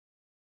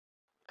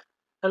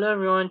Hello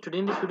everyone, today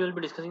in this video we'll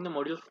be discussing the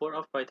module 4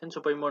 of Python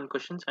super important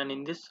questions, and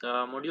in this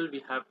module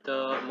we have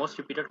the most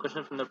repeated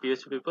question from the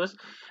previous papers.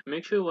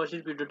 Make sure you watch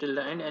this video till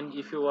the end, and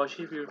if you watch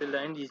this video till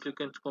the end easily you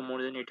can score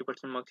more than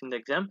 80% marks in the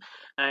exam.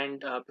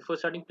 And before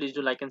starting, please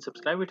do like and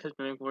subscribe, it helps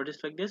me make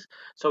videos like this.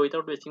 So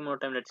without wasting more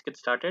time, let's get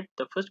started.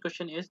 The first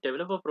question is,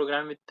 develop a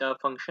program with a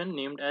function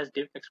named as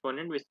div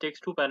exponent which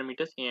takes two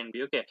parameters a and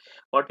b. Okay,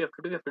 what we have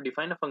to do, we have to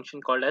define a function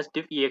called as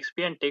div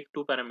exp and take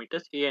two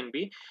parameters a and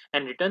b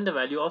and return the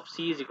value of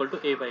c is equal to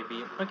a by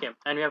b. Okay,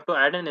 and we have to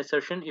add an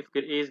assertion if a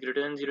is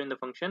greater than 0 in the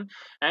function,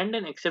 and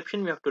an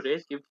exception we have to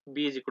raise if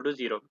b is equal to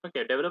 0.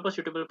 Okay, develop a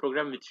suitable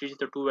program which reaches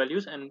the two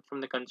values and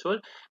from the console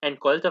and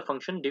calls the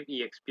function div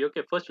exp.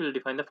 Okay, first we'll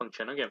define the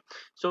function. Okay,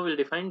 so we'll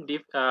define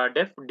div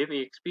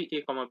exp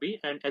a comma b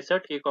and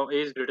assert a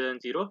is greater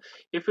than 0.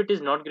 If it is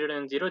not greater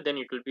than 0, then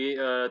it will be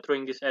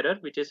throwing this error,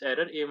 which is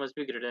error a must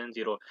be greater than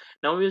 0.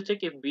 Now we'll check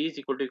if b is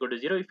equal to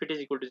 0. If it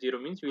is equal to 0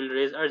 means we'll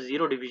raise our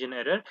 0 division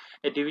error.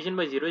 A division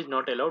by 0 is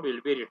not allowed,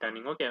 we'll be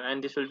returning. Okay,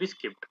 and this will be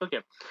skipped. Okay,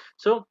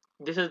 so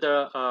this is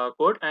the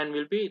code, and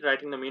we'll be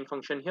writing the main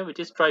function here, which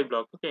is try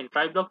block. Okay, in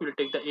try block we'll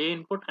take the a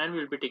input and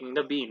we'll be taking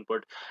the b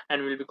input,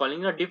 and we'll be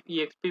calling a div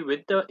exp with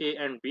the a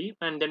and b,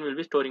 and then we'll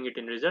be storing it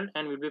in result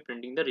and we'll be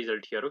printing the result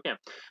here. Okay,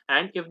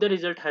 and if the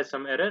result has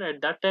some error at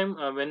that time,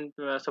 when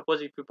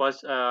suppose if you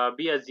pass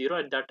b as 0,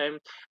 at that time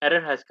error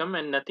has come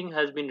and nothing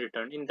has been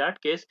returned. In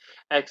that case,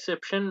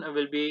 exception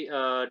will be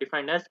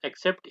defined as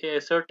accept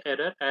assert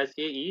error as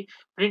ae,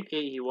 print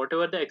ae.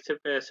 Whatever the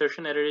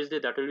assertion error is there,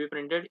 that will be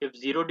printed. If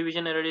zero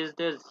division error is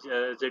there,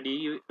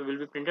 ze will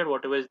be printed,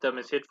 whatever is the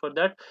message for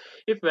that.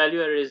 If value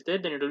error is there,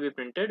 then it will be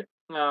printed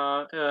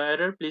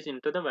error please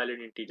enter the valid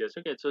integers.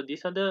 Okay, so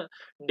these are the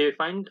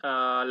defined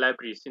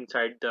libraries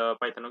inside the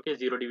Python. Okay,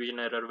 zero division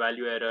error,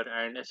 value error,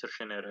 and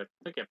assertion error.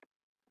 Okay,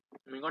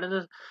 moving on to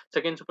the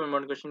second super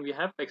important question, we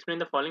have explain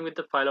the following with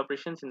the file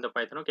operations in the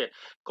Python. Okay,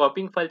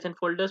 copying files and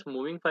folders,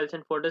 moving files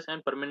and folders,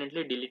 and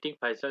permanently deleting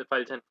files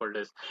and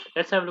folders.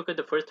 Let's have a look at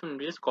the first one,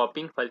 which is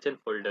copying files and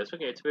folders.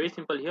 Okay, it's very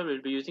simple here.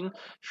 We'll be using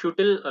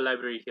shutil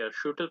library here,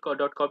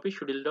 shutil.copy,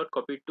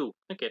 shutil.copy2.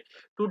 Okay,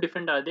 two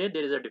different are there.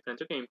 There is a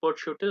difference. Okay, import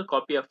shutil,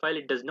 copy a file.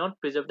 It does not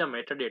preserve the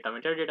metadata.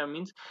 Metadata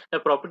means the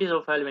properties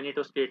of file when it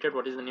was created,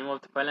 what is the name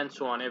of the file, and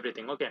so on,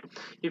 everything. Okay,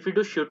 if you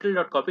do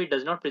shutil.copy, it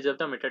does not preserve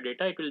the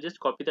metadata. It will just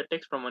copy the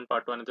text from one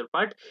part to another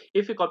part.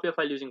 If you copy a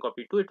file using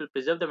copy2, it will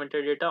preserve the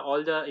metadata,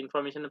 all the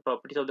information and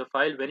properties of the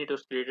file, when it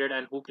was created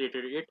and who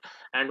created it,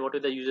 and what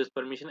is the user's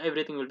permission.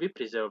 Everything will be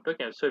preserved.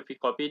 Okay, so if we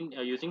copy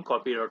using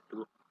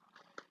copy.2.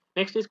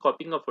 Next is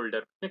copying a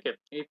folder. Okay,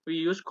 if we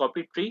use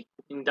copy tree,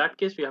 in that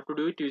case we have to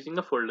do it using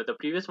the folder. The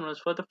previous one was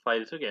for the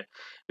files. Okay,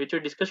 which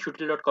we discussed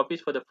shutil.copy is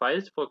for the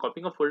files. For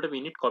copying a folder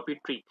we need copy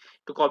tree.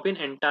 To copy an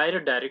entire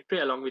directory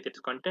along with its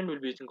content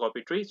we'll be using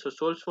copy tree. So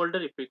source folder,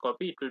 if we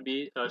copy, it will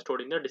be stored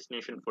in the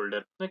destination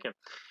folder. Okay,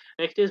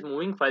 next is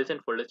moving files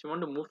and folders. You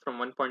want to move from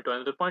one point to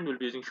another point, we'll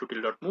be using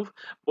shutil.move,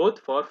 both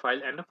for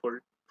file and a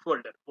folder.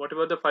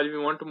 Whatever the file we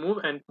want to move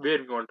and where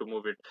we want to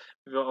move it,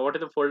 what is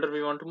the folder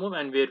we want to move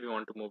and where we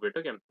want to move it.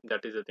 Okay,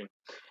 that is the thing,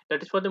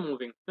 that is for the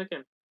moving. Okay,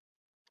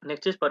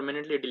 next is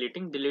permanently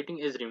deleting. Deleting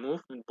is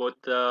remove both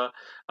the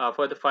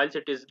for the files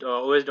it is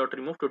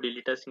os.remove to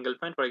delete a single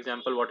file. For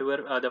example, whatever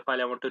the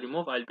file I want to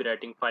remove, I'll be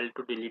writing file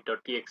to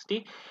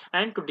delete.txt,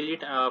 and to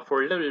delete a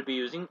folder we'll be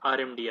using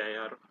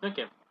rmdir.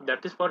 Okay,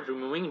 that is for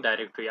removing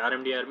directory.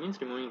 Rmdir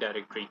means removing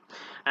directory.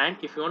 And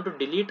if you want to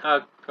delete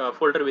a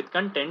folder with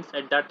contents,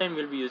 at that time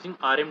we'll be using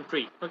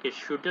rmtree. Okay,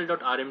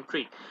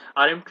 shutil.rmtree,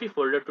 rmtree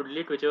folder to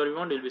delete whichever we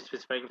want will be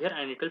specifying here,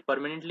 and it will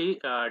permanently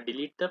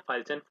delete the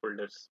files and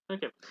folders.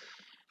 Okay,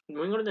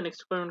 moving on to the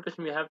next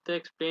question, we have to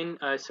explain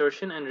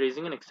assertion and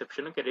raising an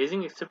exception. Okay,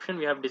 raising exception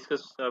we have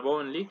discussed above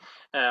only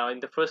in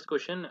the first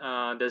question,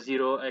 the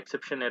zero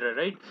exception error,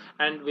 right?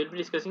 And we'll be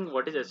discussing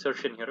what is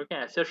assertion here.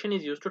 Okay, assertion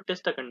is used to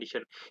test a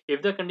condition.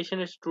 If the condition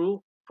is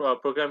true,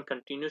 program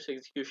continues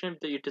execution.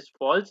 If it is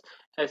false,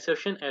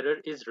 assertion error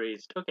is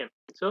raised. Okay,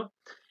 so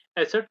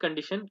assert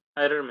condition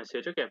error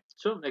message. Okay,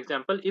 so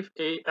example, if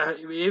a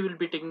will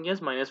be taking as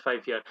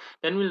 -5 here,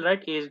 then we'll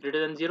write a is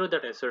greater than 0,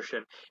 that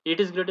assertion. It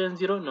is greater than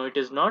 0, no it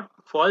is not.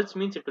 False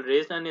means it will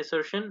raise an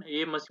assertion,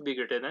 a must be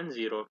greater than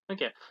 0.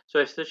 Okay, so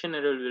assertion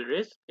error will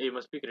raise a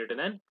must be greater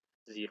than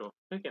 0.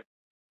 Okay,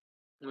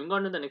 moving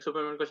on to the next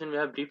super question, we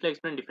have briefly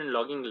explained different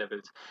logging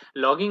levels.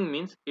 Logging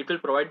means it will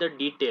provide the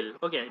detail.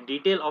 Okay,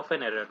 detail of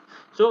an error.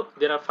 So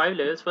there are 5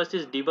 levels. First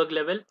is debug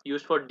level,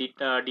 used for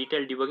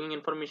detailed debugging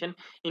information.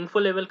 Info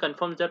level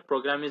confirms that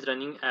program is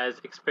running as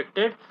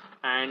expected.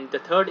 And the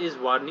third is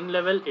warning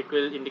level. It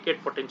will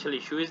indicate potential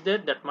issue is there,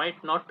 that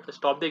might not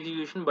stop the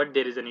execution, but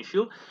there is an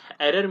issue.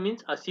 Error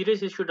means a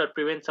serious issue that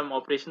prevents some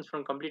operations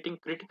from completing.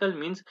 Critical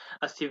means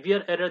a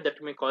severe error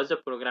that may cause the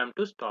program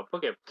to stop.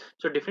 Okay,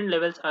 so different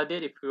levels are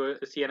there. If you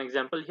see an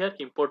example here,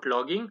 import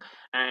logging,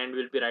 and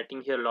we'll be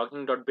writing here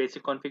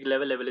logging.basic.config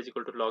level is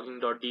equal to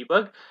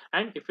logging.debug,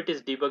 and if it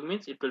is debug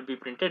means it will be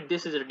printed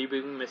this is a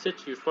debugging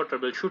message used for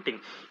troubleshooting.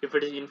 If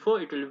it is info,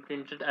 it will be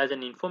printed as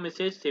an info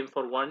message, same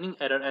for warning,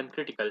 error and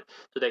critical.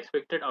 So the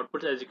expected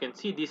outputs, as you can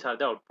see, these are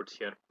the outputs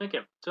here. Okay,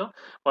 so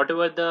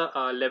whatever the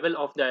level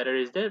of the error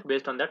is there,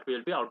 based on that we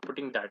will be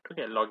outputting that.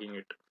 Okay, logging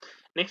it.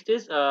 Next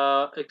is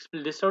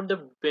list out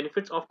the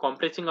benefits of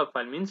compressing a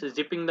file, means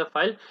zipping the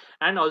file,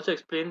 and also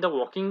explain the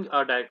walking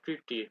directory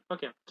tree.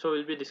 Okay, so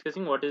we'll be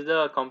discussing what is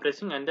the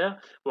compressing and the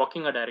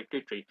walking a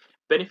directory tree.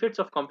 Benefits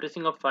of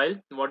compressing a file,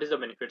 what is the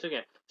benefits?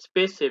 Okay,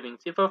 space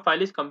savings. If a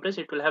file is compressed,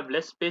 it will have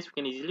less space,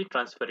 we can easily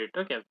transfer it.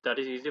 Okay, that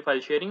is easy file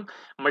sharing.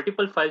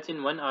 Multiple files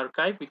in one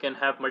archive, we can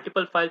have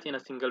multiple files in a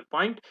single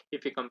point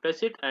if we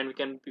compress it, and we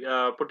can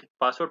put it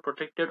password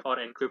protected or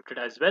encrypted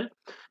as well.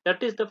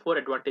 That is the four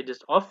advantages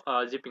of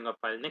zipping a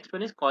file. Next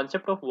one is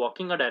concept of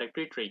walking a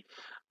directory tree.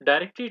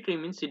 Directory tree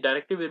means the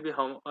directory will be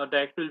how a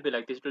directory will be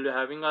like this. It will be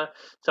having a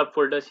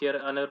subfolders here,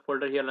 another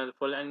folder here, another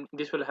folder, and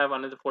this will have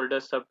another folder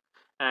sub,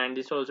 and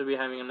this will also be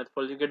having another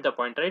folder. You get the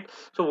point, right?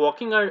 So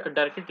walking a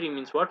directory tree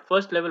means what?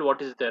 First level,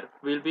 what is there?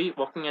 We'll be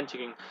walking and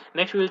checking.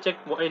 Next we will check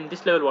in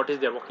this level what is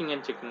there, walking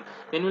and checking.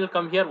 Then we will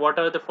come here, what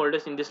are the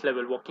folders in this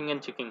level, walking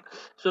and checking.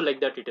 So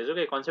like that it is.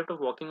 Okay, concept of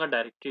walking a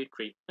directory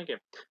tree. Okay,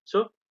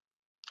 so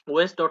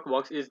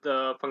os.walks is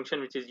the function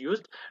which is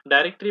used.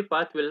 Directory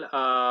path will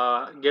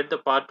get the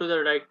path to the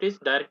directories.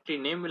 Directory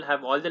name will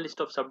have all the list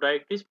of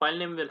subdirectories. File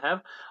name will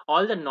have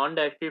all the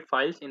non-directory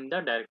files in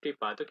the directory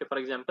path. Okay, for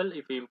example,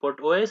 if we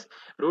import os,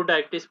 root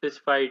directory is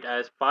specified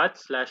as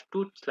path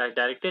 /2 /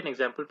 directory. An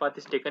example path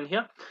is taken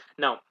here.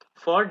 Now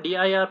for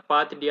dir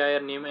path, dir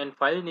name and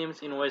file names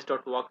in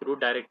os.walk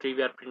root directory,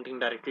 we are printing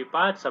directory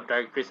path,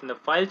 subdirectories in the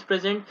files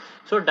present.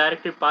 So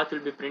directory path will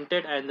be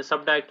printed, and the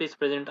subdirectories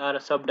present are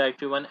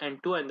subdirectory 1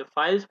 and 2, and the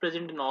files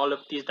present in all of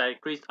these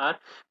directories are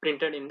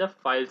printed in the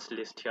files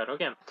list here.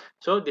 Okay,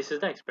 so this is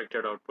the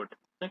expected output.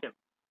 Okay,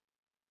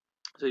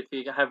 so if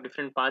we have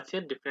different paths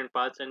here, different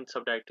paths and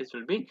subdirectories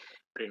will be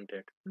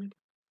printed.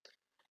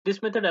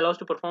 This method allows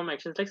to perform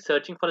actions like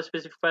searching for a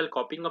specific file,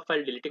 copying a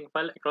file, deleting a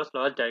file across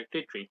large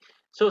directory tree.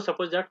 So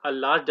suppose that a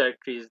large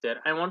directory is there.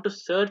 I want to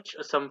search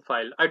some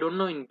file. I don't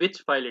know in which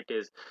file it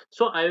is.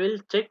 So I will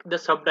check the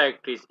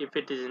subdirectories. If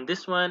it is in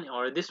this one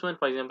or this one,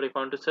 for example, if I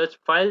want to search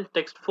file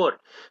text4.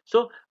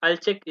 So I'll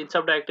check in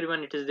subdirectory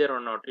 1 it is there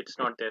or not. It's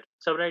not there.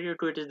 Subdirectory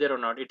 2 it is there or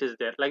not. It is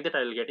there. Like that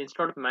I will get,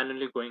 instead of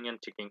manually going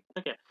and checking.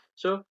 Okay.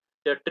 So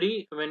the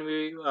tree, when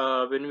we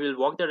will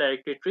walk the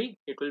directory tree,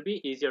 it will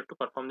be easier to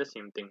perform the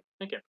same thing.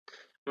 Okay,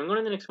 moving on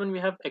to the next one, we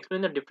have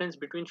explained the difference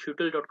between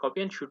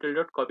shutil.copy and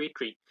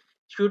shutil.copytree.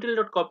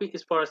 Shutil.copy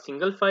is for a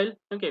single file.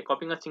 Okay,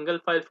 copying a single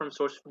file from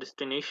source to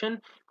destination.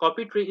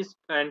 Copy tree is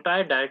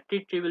entire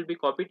directory tree will be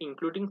copied,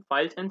 including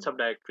files and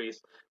subdirectories.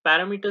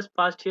 Parameters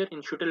passed here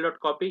in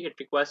shutil.copy, it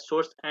requires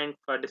source and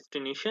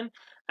destination,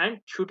 and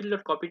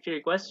shutil.copytree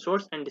requires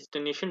source and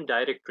destination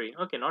directory.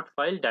 Okay, not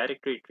file,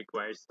 directory it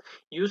requires.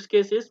 Use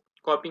cases: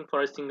 copying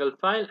for a single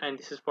file, and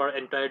this is for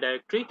entire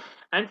directory.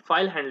 And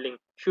file handling: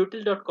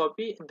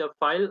 shutil.copy, the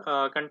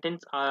file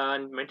contains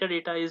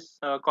metadata is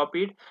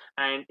copied,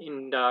 and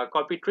in the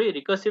copy tree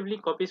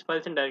recursively copies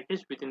files and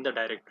directories within the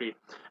directory.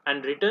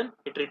 And return,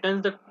 it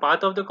returns the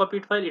path of the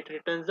copied file, it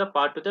returns the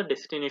path to the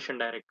destination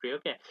directory.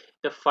 Okay,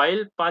 the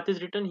file path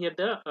is written here,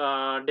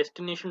 the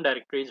destination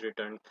directory is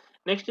returned.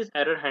 Next is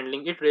error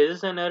handling. It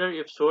raises an error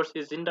if source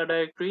is in the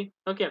directory.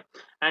 Okay,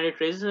 and it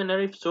raises an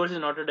error if source is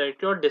not a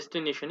directory or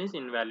destination is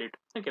invalid.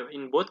 Okay,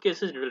 in both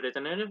cases it will raise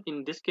an error.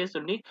 In this case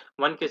only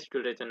one case it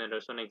will raise an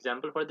error. So an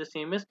example for the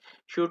same is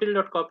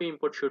shutil.copy,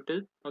 import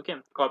shutil. Okay,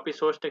 copy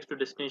source text to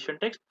destination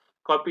text.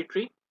 Copy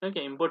tree.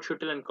 Okay, import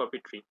shutil and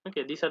copy tree.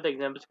 Okay, these are the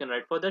examples you can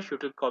write for the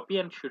shutil copy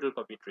and shutil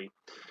copy tree.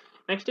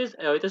 Next is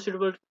with a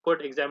suitable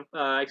code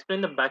example,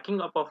 explain the backing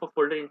up of a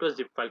folder into a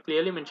zip file.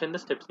 Clearly mention the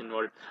steps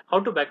involved. How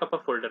to back up a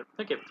folder?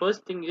 Okay,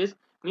 first thing is,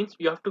 means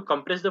you have to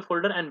compress the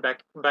folder and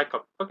back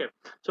up. Okay,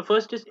 so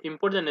first is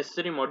import the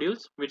necessary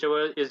modules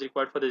whichever is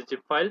required for the zip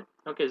file.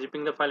 Okay,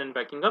 zipping the file and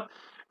backing up.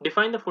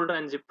 Define the folder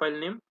and zip file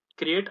name.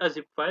 Create a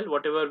zip file,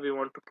 whatever we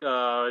want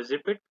to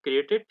zip it,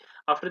 create it.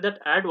 After that,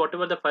 add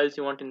whatever the files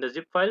you want in the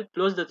zip file,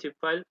 close the zip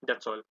file.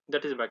 That's all.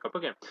 That is backup.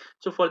 Okay,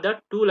 so for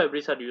that, two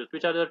libraries are used.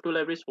 Which are the two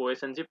libraries?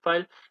 OS and zip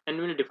file. And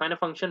we will define a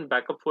function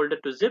backup folder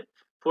to zip.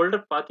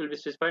 Folder path will be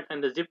specified,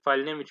 and the zip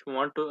file name which we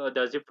want to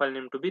the zip file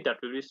name to be, that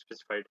will be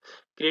specified.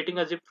 Creating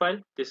a zip file,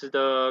 this is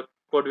the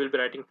code we'll be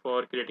writing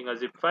for creating a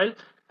zip file.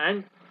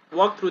 And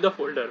walk through the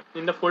folder.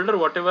 In the folder,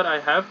 whatever I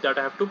have, that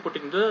I have to put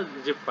into the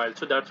zip file.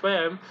 So that's why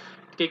I am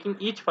taking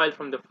each file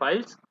from the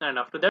files, and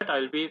after that I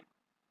will be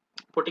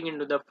putting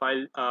into the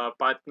file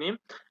path name,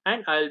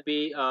 and I'll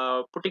be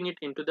putting it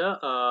into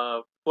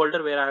the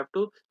folder where I have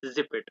to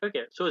zip it.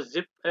 Okay, so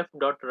zip f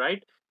dot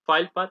write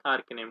file path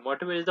arc name,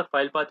 whatever is the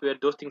file path where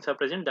those things are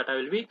present, that I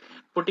will be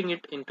putting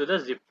it into the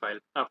zip file.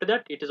 After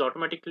that it is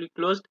automatically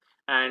closed,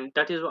 and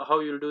that is how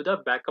you'll do the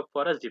backup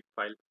for a zip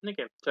file.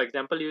 Okay, so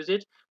example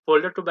usage: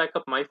 folder to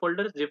backup my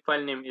folder, zip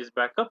file name is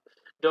backup,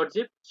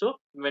 zip. So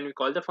when we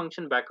call the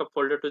function backup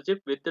folder to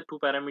zip with the two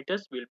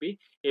parameters, we'll be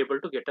able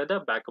to get the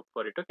backup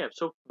for it. Okay,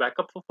 so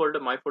backup for folder,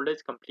 my folder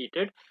is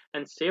completed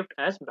and saved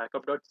as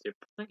backup.zip.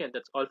 Okay,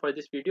 that's all for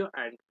this video,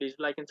 and please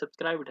like and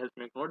subscribe. It helps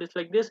me make more videos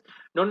like this.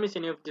 Don't miss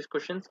any of these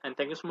questions, and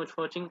thank you so much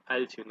for watching.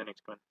 I'll see you in the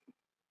next one.